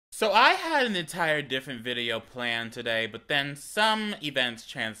So I had an entire different video planned today, but then some events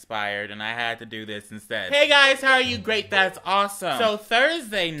transpired and I had to do this instead. Hey guys, how are you? Great, that's awesome. So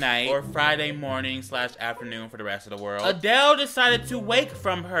Thursday night, or Friday morning / afternoon for the rest of the world, Adele decided to wake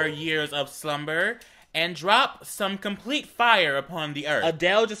from her years of slumber and drop some complete fire upon the earth.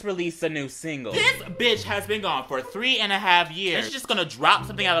 Adele just released a new single. This bitch has been gone for 3.5 years. And she's just gonna drop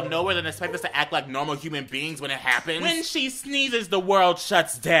something out of nowhere and expect us to act like normal human beings when it happens? When she sneezes, the world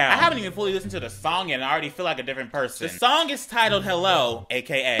shuts down. I haven't even fully listened to the song yet and I already feel like a different person. The song is titled Hello,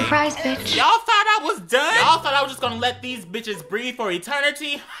 aka Surprise, bitch. Y'all thought I was done? Y'all thought I was just gonna let these bitches breathe for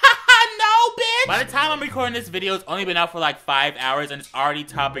eternity? No, bitch! By the time I'm recording this video, it's only been out for like 5 hours and it's already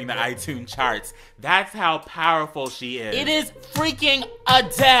topping the iTunes charts. That's how powerful she is. It is freaking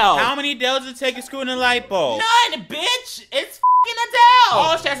Adele! How many Adeles does it take to screw in a light bulb? None, bitch! It's f***ing Adele!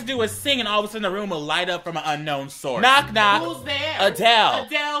 All she has to do is sing and all of a sudden the room will light up from an unknown source. Knock, knock. Who's there? Adele.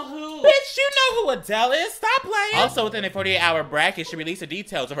 Adele who? Bitch, you know who Adele is. Stop playing. Also, within a 48-hour bracket, she released the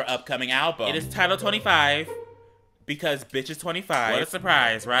details of her upcoming album. It is titled 25. Because bitch is 25. What a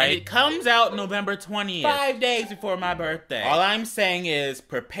surprise, right? And it comes out November 20th. 5 days before my birthday. All I'm saying is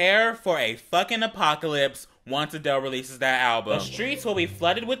prepare for a fucking apocalypse once Adele releases that album. The streets will be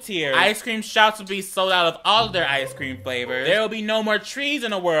flooded with tears. Ice cream shops will be sold out of all of their ice cream flavors. There will be no more trees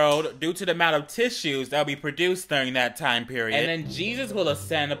in the world due to the amount of tissues that will be produced during that time period. And then Jesus will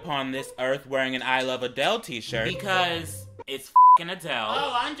ascend upon this earth wearing an I Love Adele t-shirt. Because it's f***ing Adele.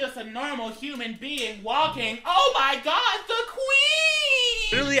 Oh, I'm just a normal human being walking. Oh my god, the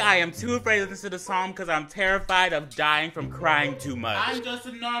queen! Literally, I am too afraid to listen to the song because I'm terrified of dying from crying too much. I'm just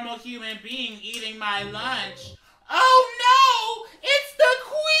a normal human being eating my lunch. Oh no! It's the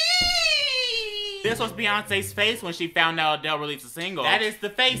queen! This was Beyonce's face when she found out Adele released a single. That is the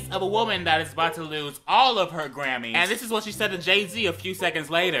face of a woman that is about to lose all of her Grammys. And this is what she said to Jay-Z a few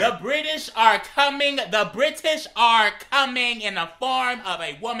seconds later. The British are coming. The British are coming in the form of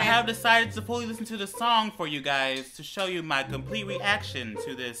a woman. I have decided to fully listen to the song for you guys to show you my complete reaction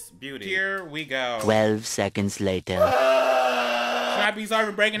to this beauty. Here we go. 12 seconds later. Should I be sorry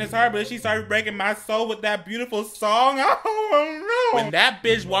for breaking his heart, but she started breaking my soul with that beautiful song? Oh no! When that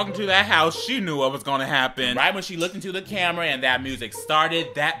bitch walked into that house, she knew what was gonna happen. Right when she looked into the camera and that music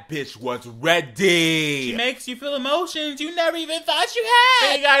started, that bitch was ready. She makes you feel emotions you never even thought you had.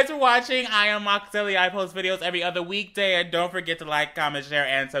 Thank you guys for watching. I am MacDoesIt. I post videos every other weekday, and don't forget to like, comment, share,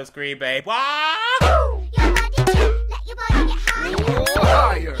 and subscribe, babe. Wow!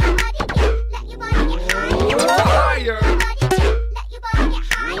 Higher.